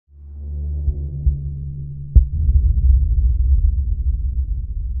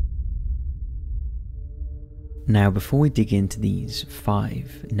Now, before we dig into these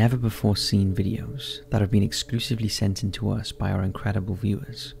 5 never before seen videos that have been exclusively sent in to us by our incredible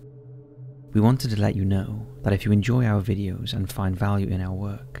viewers, we wanted to let you know that if you enjoy our videos and find value in our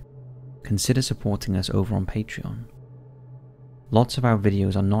work, consider supporting us over on Patreon. Lots of our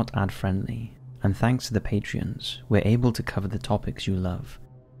videos are not ad friendly, and thanks to the Patreons, we're able to cover the topics you love,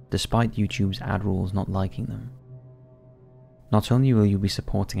 despite YouTube's ad rules not liking them. Not only will you be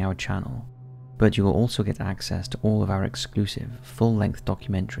supporting our channel, but you will also get access to all of our exclusive full-length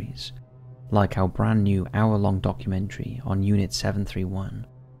documentaries, like our brand new hour-long documentary on Unit 731,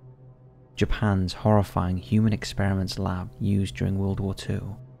 Japan's horrifying human experiments lab used during World War II,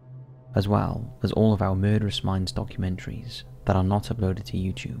 as well as all of our Murderous Minds documentaries that are not uploaded to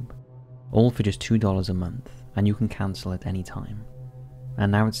YouTube, all for just $2 a month, and you can cancel at any time.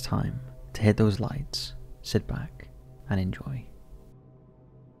 And now it's time to hit those lights, sit back, and enjoy.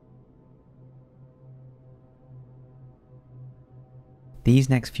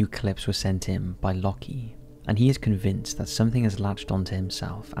 These next few clips were sent in by Locke, and he is convinced that something has latched onto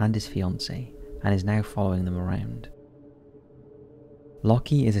himself and his fiancée and is now following them around.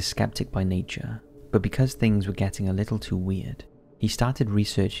 Locke is a skeptic by nature, but because things were getting a little too weird, he started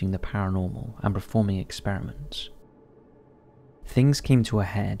researching the paranormal and performing experiments. Things came to a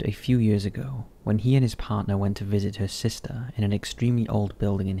head a few years ago when he and his partner went to visit her sister in an extremely old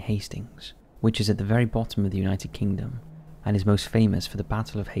building in Hastings, which is at the very bottom of the United Kingdom and is most famous for the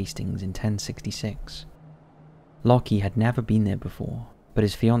Battle of Hastings in 1066. Locke had never been there before, but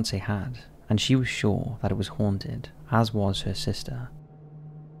his fiancée had, and she was sure that it was haunted, as was her sister.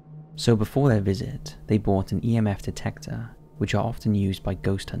 So before their visit, they bought an EMF detector, which are often used by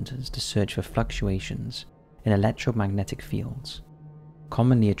ghost hunters to search for fluctuations in electromagnetic fields,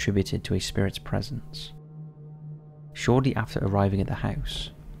 commonly attributed to a spirit's presence. Shortly after arriving at the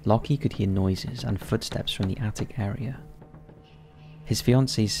house, Locke could hear noises and footsteps from the attic area. His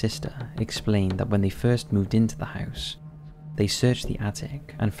fiancée's sister explained that when they first moved into the house, they searched the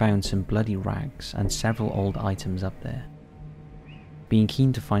attic and found some bloody rags and several old items up there. Being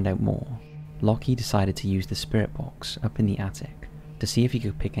keen to find out more, Locke decided to use the spirit box up in the attic to see if he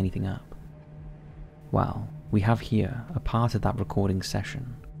could pick anything up. Well, we have here a part of that recording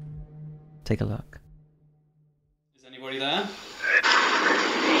session. Take a look. Is anybody there?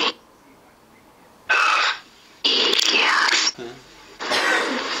 Yes.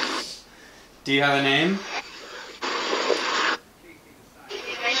 Do you have a name?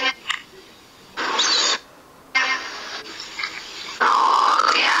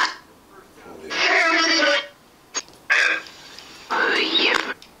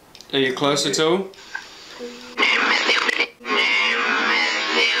 Are you close at all?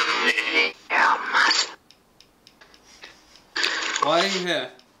 Why are you here?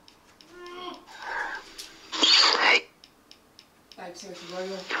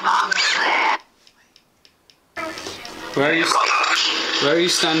 Where are you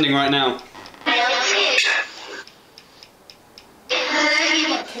standing right now?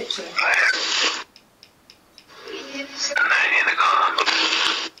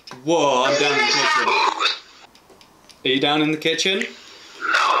 Whoa, I'm down in the kitchen. Are you down in the kitchen?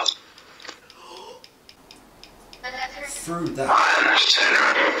 No. Through that.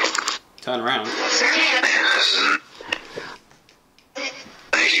 Turn around.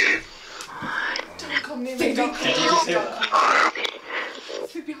 Thank you. Don't come near me. Don't come near me.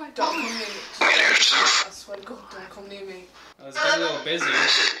 Don't behind. Don't come near me. I swear to God, don't come near me. I was getting a little busy.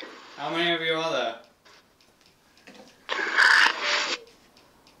 How many of you are there?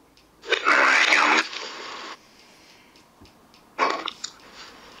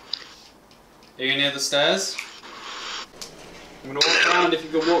 Are you near the stairs? I'm gonna walk around. If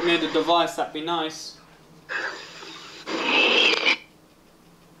you could walk near the device, that'd be nice.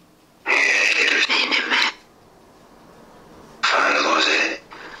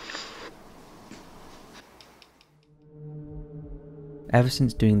 Ever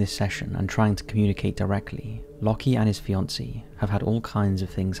since doing this session and trying to communicate directly, Locke and his fiancée have had all kinds of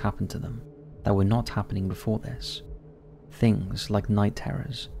things happen to them that were not happening before this. Things like night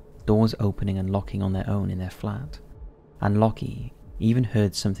terrors, doors opening and locking on their own in their flat, and Locke even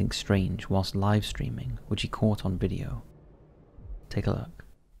heard something strange whilst live streaming, which he caught on video. Take a look.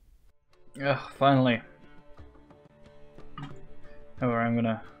 Ugh, finally. Oh, I'm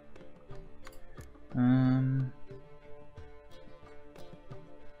gonna...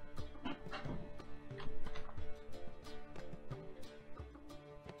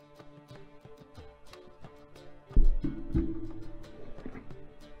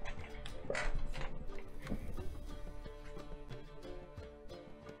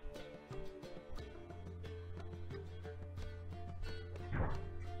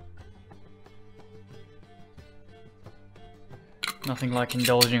 Nothing like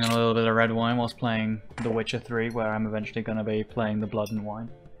indulging in a little bit of red wine whilst playing The Witcher 3, where I'm eventually going to be playing the Blood and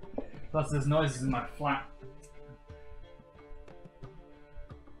Wine. Plus there's noises in my flat.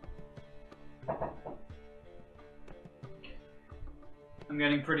 I'm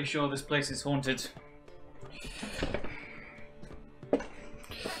getting pretty sure this place is haunted.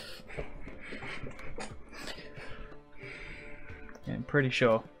 Getting pretty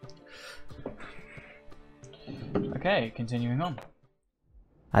sure. Okay, continuing on.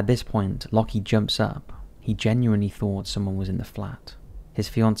 At this point, Locke jumps up. He genuinely thought someone was in the flat. His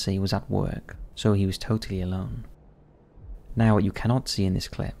fiancée was at work, so he was totally alone. Now, what you cannot see in this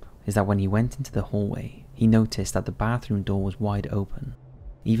clip is that when he went into the hallway, he noticed that the bathroom door was wide open,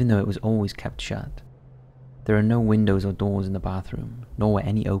 even though it was always kept shut. There are no windows or doors in the bathroom, nor were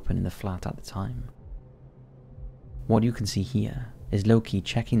any open in the flat at the time. What you can see here is Locke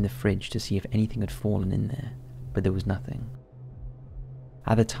checking the fridge to see if anything had fallen in there, but there was nothing.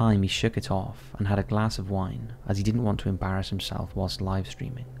 At the time, he shook it off and had a glass of wine, as he didn't want to embarrass himself whilst live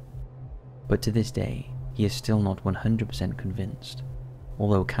streaming. But to this day, he is still not 100% convinced,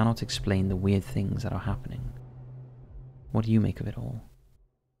 although cannot explain the weird things that are happening. What do you make of it all?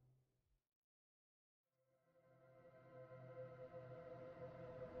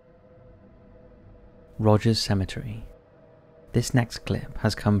 Roger's Cemetery. This next clip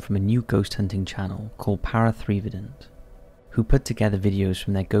has come from a new ghost hunting channel called Para3vident, who put together videos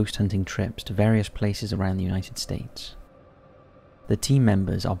from their ghost hunting trips to various places around the United States. The team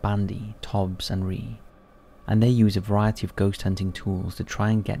members are Bandy, Tobbs and Ree, and they use a variety of ghost hunting tools to try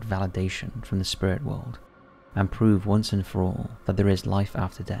and get validation from the spirit world and prove once and for all that there is life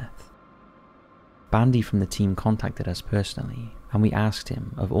after death. Bandy from the team contacted us personally, and we asked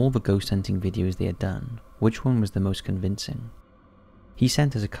him, of all the ghost hunting videos they had done, which one was the most convincing. He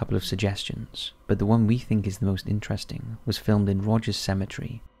sent us a couple of suggestions, but the one we think is the most interesting was filmed in Roger's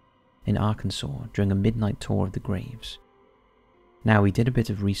Cemetery in Arkansas during a midnight tour of the graves. Now, we did a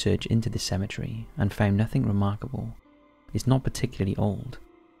bit of research into the cemetery and found nothing remarkable. It's not particularly old,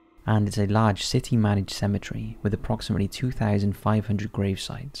 and it's a large city-managed cemetery with approximately 2,500 grave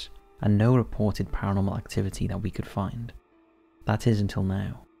sites and no reported paranormal activity that we could find. That is until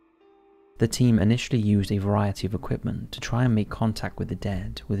now. The team initially used a variety of equipment to try and make contact with the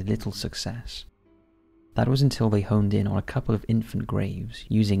dead with little success. That was until they honed in on a couple of infant graves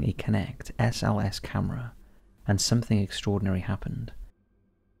using a Kinect SLS camera, and something extraordinary happened.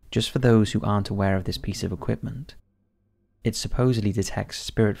 Just for those who aren't aware of this piece of equipment, it supposedly detects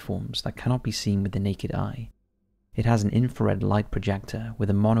spirit forms that cannot be seen with the naked eye. It has an infrared light projector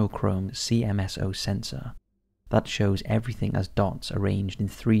with a monochrome CMSO sensor that shows everything as dots arranged in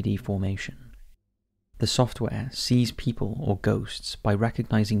 3D formation. The software sees people or ghosts by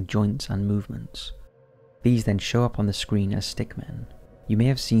recognizing joints and movements. These then show up on the screen as stickmen. You may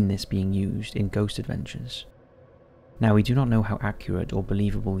have seen this being used in Ghost Adventures. Now, we do not know how accurate or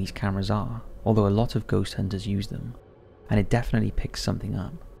believable these cameras are, although a lot of ghost hunters use them, and it definitely picks something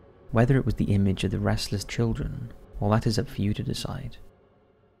up. Whether it was the image of the restless children, well, that is up for you to decide.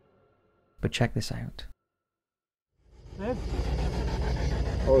 But check this out.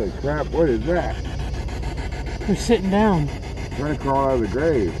 Holy crap, what is that? They're sitting down. Trying to crawl out of the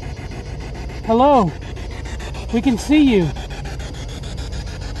grave. Hello. We can see you.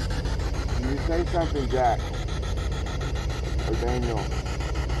 Can you say something, Jack? Or Daniel?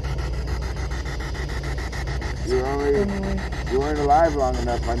 You weren't alive long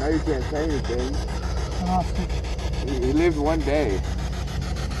enough. I know you can't say anything. He lived one day.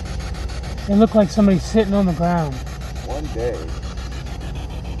 It looked like somebody's sitting on the ground. One day.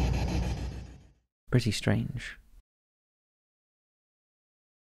 Pretty strange.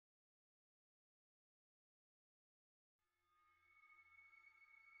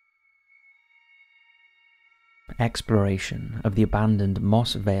 Exploration of the abandoned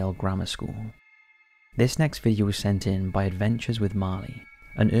Moss Vale Grammar School. This next video was sent in by Adventures with Marley,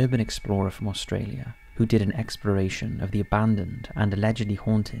 an urban explorer from Australia, who did an exploration of the abandoned and allegedly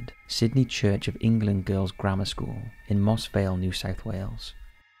haunted Sydney Church of England Girls Grammar School in Moss Vale, New South Wales.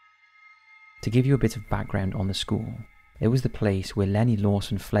 To give you a bit of background on the school, it was the place where Lenny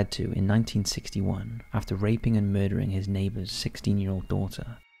Lawson fled to in 1961 after raping and murdering his neighbour's 16-year-old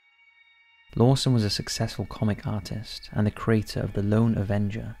daughter. Lawson was a successful comic artist and the creator of The Lone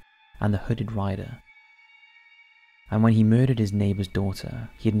Avenger and The Hooded Rider. And when he murdered his neighbour's daughter,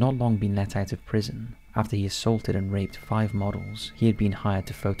 he had not long been let out of prison after he assaulted and raped 5 models he had been hired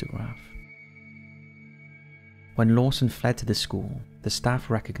to photograph. When Lawson fled to the school, the staff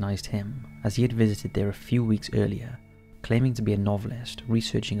recognised him as he had visited there a few weeks earlier, claiming to be a novelist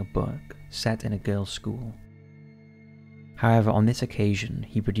researching a book set in a girls' school. However, on this occasion,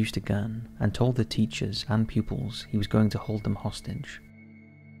 he produced a gun and told the teachers and pupils he was going to hold them hostage.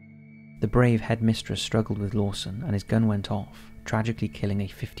 The brave headmistress struggled with Lawson and his gun went off, tragically killing a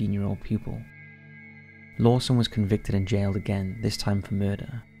 15-year-old pupil. Lawson was convicted and jailed again, this time for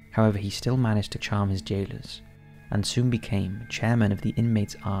murder. However, he still managed to charm his jailers, and soon became chairman of the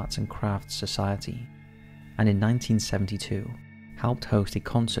Inmates Arts and Crafts Society, and in 1972 helped host a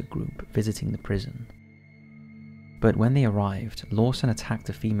concert group visiting the prison. But when they arrived, Lawson attacked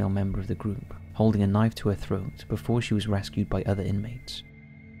a female member of the group, holding a knife to her throat before she was rescued by other inmates.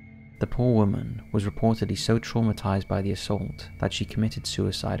 The poor woman was reportedly so traumatized by the assault that she committed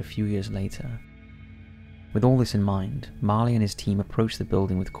suicide a few years later. With all this in mind, Marley and his team approached the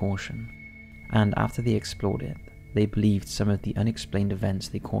building with caution, and after they explored it, they believed some of the unexplained events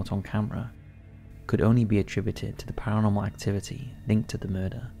they caught on camera could only be attributed to the paranormal activity linked to the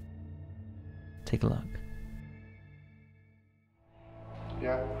murder. Take a look.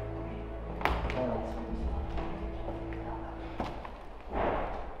 Yeah.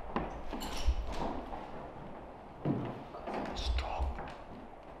 Stop.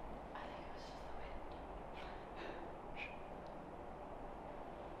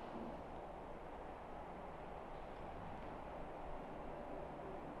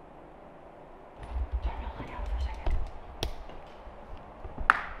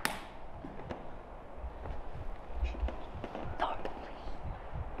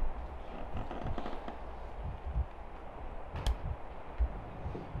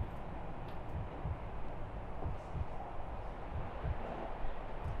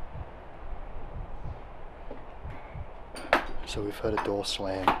 So we've heard a door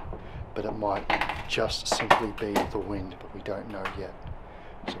slam, but it might just simply be the wind, but we don't know yet.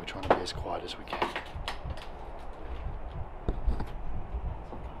 So we're trying to be as quiet as we can.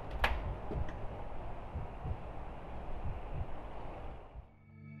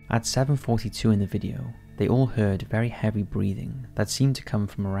 At 7:42 in the video, they all heard very heavy breathing that seemed to come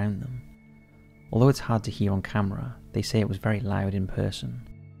from around them. Although it's hard to hear on camera, they say it was very loud in person.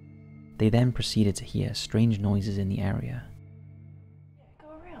 They then proceeded to hear strange noises in the area. Go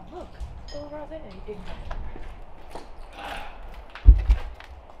around, look. Go around there.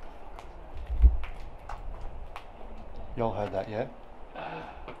 Y'all heard that yet?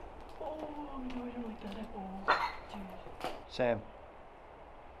 Oh, no, I don't like that at all. Dude. Sam.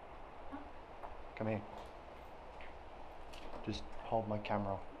 Come here. Just hold my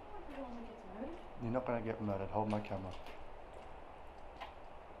camera. You're not gonna get murdered. Hold my camera.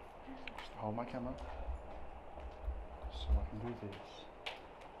 Just hold my camera. So I can do this.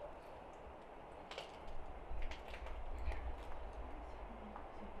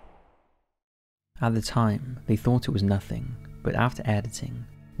 At the time, they thought it was nothing, but after editing,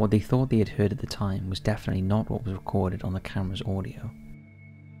 what they thought they had heard at the time was definitely not what was recorded on the camera's audio.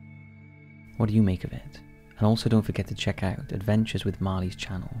 What do you make of it? And also don't forget to check out Adventures with Marley's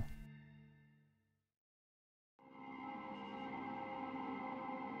channel.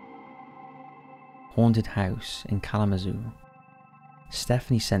 Haunted House in Kalamazoo.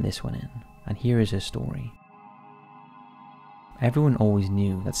 Stephanie sent this one in, and here is her story. Everyone always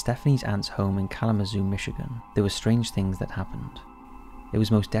knew that Stephanie's aunt's home in Kalamazoo, Michigan, there were strange things that happened. It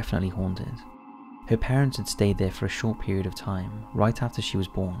was most definitely haunted. Her parents had stayed there for a short period of time, right after she was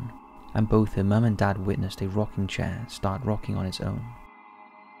born, and both her mum and dad witnessed a rocking chair start rocking on its own.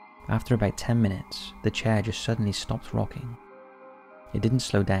 After about 10 minutes, the chair just suddenly stopped rocking. It didn't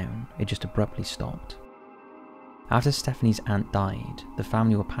slow down, it just abruptly stopped. After Stephanie's aunt died, the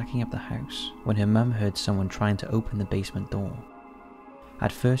family were packing up the house when her mum heard someone trying to open the basement door.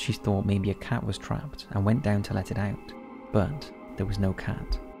 At first she thought maybe a cat was trapped and went down to let it out, but there was no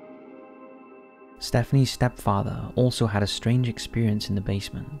cat. Stephanie's stepfather also had a strange experience in the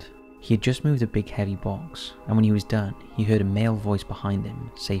basement. He had just moved a big heavy box, and when he was done, he heard a male voice behind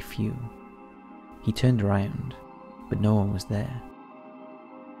him say "phew." He turned around, but no one was there.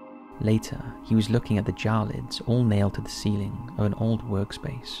 Later, he was looking at the jar lids all nailed to the ceiling of an old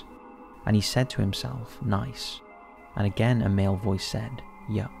workspace, and he said to himself, "Nice," and again a male voice said,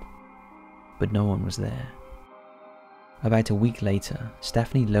 "Yup," but no one was there. About a week later,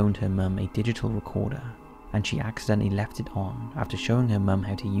 Stephanie loaned her mum a digital recorder, and she accidentally left it on after showing her mum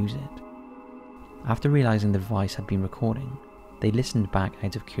how to use it. After realizing the device had been recording, they listened back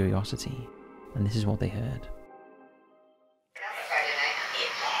out of curiosity, and this is what they heard.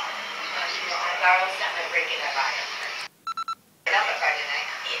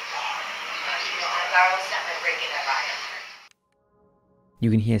 You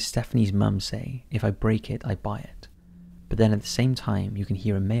can hear Stephanie's mum say, "If I break it, I buy it." But then at the same time, you can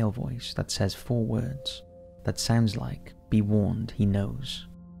hear a male voice that says 4 words that sounds like, be warned, he knows.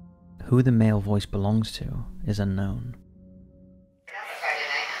 Who the male voice belongs to is unknown.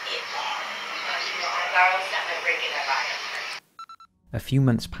 A few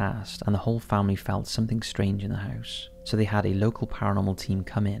months passed and the whole family felt something strange in the house, so they had a local paranormal team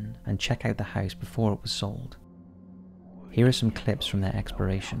come in and check out the house before it was sold. Here are some clips from their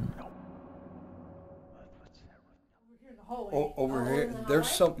exploration. Over here, there's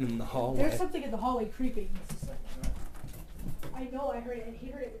something in the hallway. There's something in the hallway creeping. I know I heard it, and he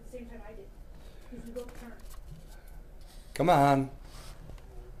heard it at the same time I did. He's both turned. Come on.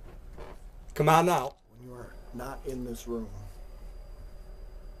 Come on now. When you are not in this room,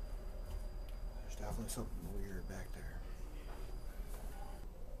 there's definitely something weird back there.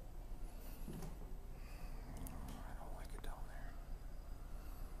 I don't like it down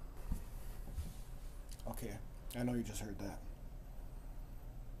there. Okay, I know you just heard that.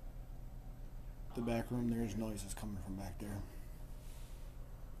 The back room, there's noises coming from back there.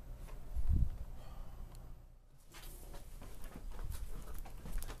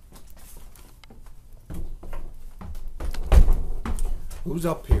 Who's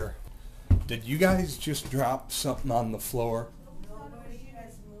up here? Did you guys just drop something on the floor?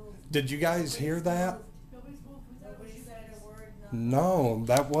 Did you guys hear that? No,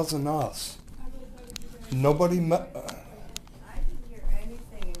 that wasn't us. Nobody It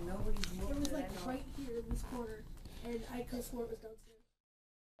was like right here in this corner, and I could have sworn it was downstairs.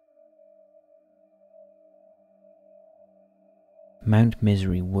 Mount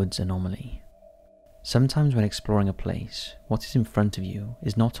Misery Woods Anomaly. Sometimes when exploring a place, what is in front of you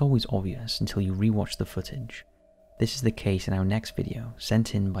is not always obvious until you rewatch the footage. This is the case in our next video,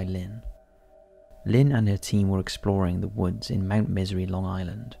 sent in by Lynn. Lynn and her team were exploring the woods in Mount Misery, Long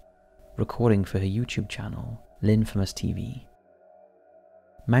Island, recording for her YouTube channel, Lynfamous TV.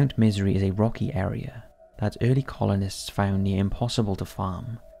 Mount Misery is a rocky area that early colonists found near impossible to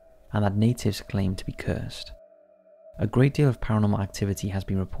farm, and that natives claimed to be cursed. A great deal of paranormal activity has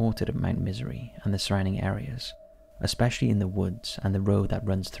been reported at Mount Misery and the surrounding areas, especially in the woods and the road that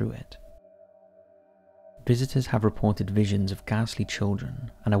runs through it. Visitors have reported visions of ghastly children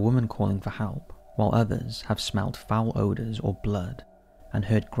and a woman calling for help, while others have smelt foul odours or blood and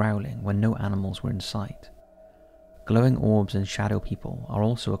heard growling when no animals were in sight. Glowing orbs and shadow people are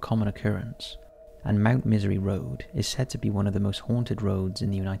also a common occurrence, and Mount Misery Road is said to be one of the most haunted roads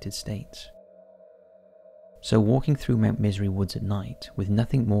in the United States. So walking through Mount Misery Woods at night with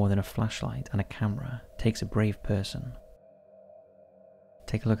nothing more than a flashlight and a camera takes a brave person.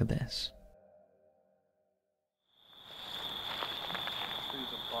 Take a look at this. Trees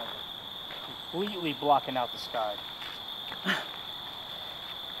above it, completely blocking out the sky.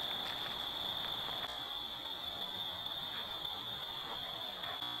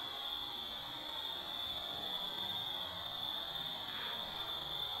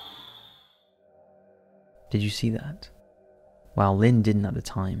 Did you see that? Well, Lynn didn't at the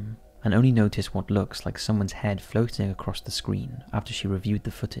time, and only noticed what looks like someone's head floating across the screen after she reviewed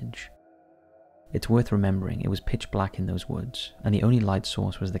the footage. It's worth remembering it was pitch black in those woods, and the only light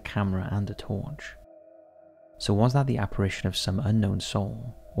source was the camera and a torch. So was that the apparition of some unknown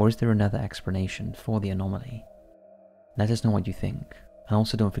soul, or is there another explanation for the anomaly? Let us know what you think, and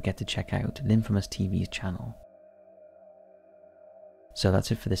also don't forget to check out Lynfamous TV's channel. So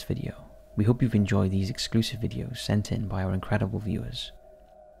that's it for this video. We hope you've enjoyed these exclusive videos sent in by our incredible viewers.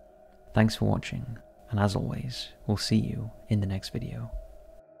 Thanks for watching, and as always, we'll see you in the next video.